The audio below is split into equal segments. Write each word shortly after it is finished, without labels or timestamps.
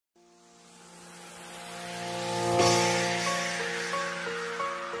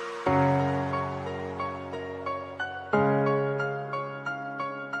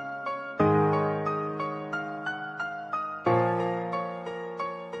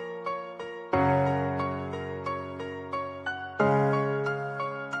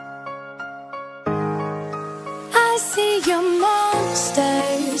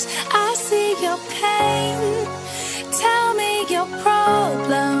pain. Tell me your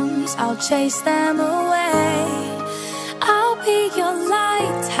problems, I'll chase them away. I'll be your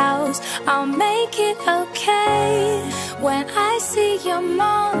lighthouse, I'll make it okay. When I see your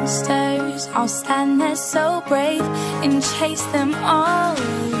monsters, I'll stand there so brave and chase them all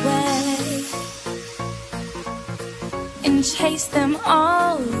away. And chase them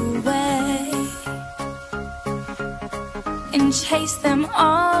all away. And chase them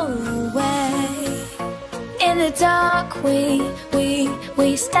all away. In the dark we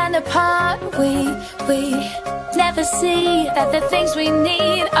stand apart. We never see that the things we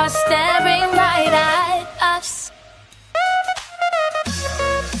need are staring right at us.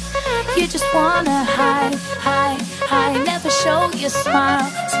 You just wanna hide, hide, hide. Never show your smile,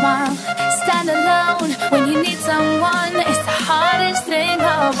 smile. Stand alone when you need someone. It's the hardest thing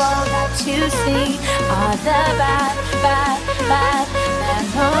of all that you see are the bad, bad, bad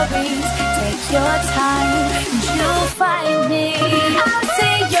memories. Take your time and you'll find me. I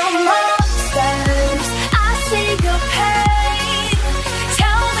see your monsters, I see your pain.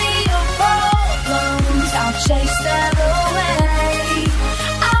 Tell me your problems, I'll chase them away.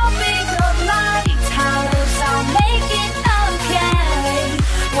 I'll be your lighthouse, I'll make it okay.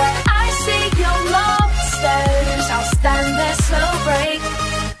 When I see your monsters, I'll stand there so brave.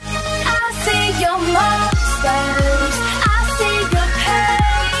 I see your monsters, I see your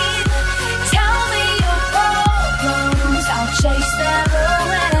pain. Tell me your problems, I'll chase them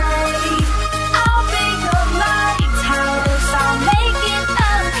away. I'll be your lighthouse, I'll make it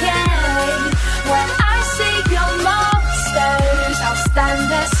okay. When I see your monsters, I'll stand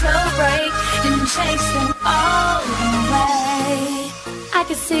there so brave and chase them all away. I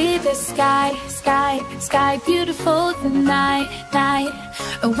can see the sky, sky, sky, beautiful the night, night.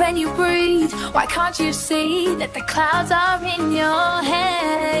 And when you breathe, why can't you see that the clouds are in your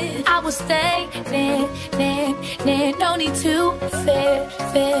head? I will stay near, near, near, no need to fear,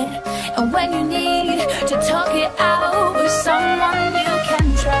 fear. And when you need to talk it out with someone you can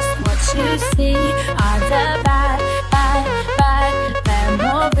trust, what you see are the bad, bad, bad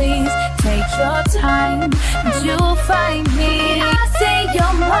memories. Take your time and you'll find me. I see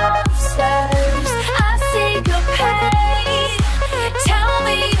your monsters, I see your pain. Tell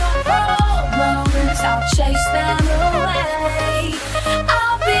me your problems, I'll chase them away.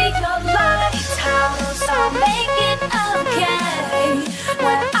 I'll be your lighthouse, I'll make it okay.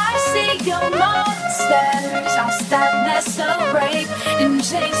 When I see your monsters, I'll stand there so brave and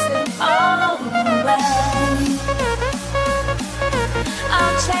chase them all away.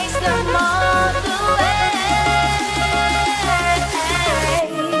 I'll chase them all away.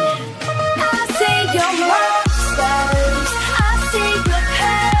 I see your monsters, I see your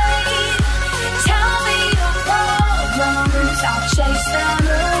pain. Tell me your problems, I'll chase them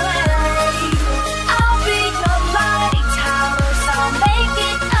away. I'll be your lighthouse, I'll make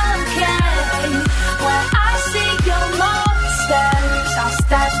it okay. When I see your monsters, I'll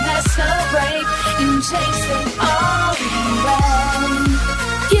stand there so brave and chase them all away.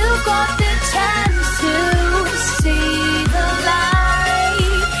 You got the chance to see the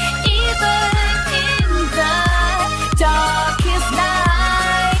light, even in the darkest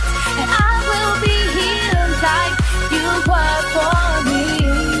night. And I will be here like you were for me.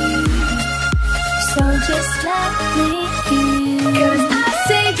 So just let me in. 'Cause I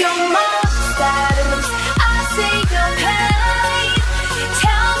see your monsters, I see your pain.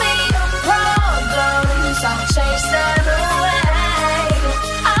 Tell me your problems, I'll chase them away.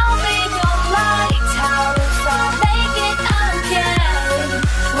 I'll be your lighthouse, I'll make it again.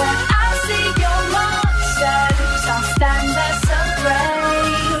 When I see your monsters, I'll stand there so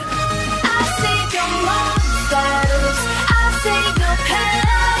brave. I see your monsters, I see your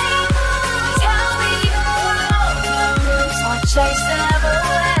pain. Tell me your problems, I'll chase them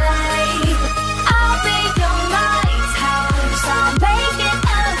away. I'll be your lighthouse, I'll make it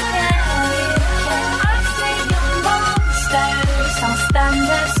okay. When I see your monsters, I'll stand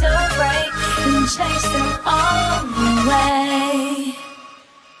there so brave and chase them all away.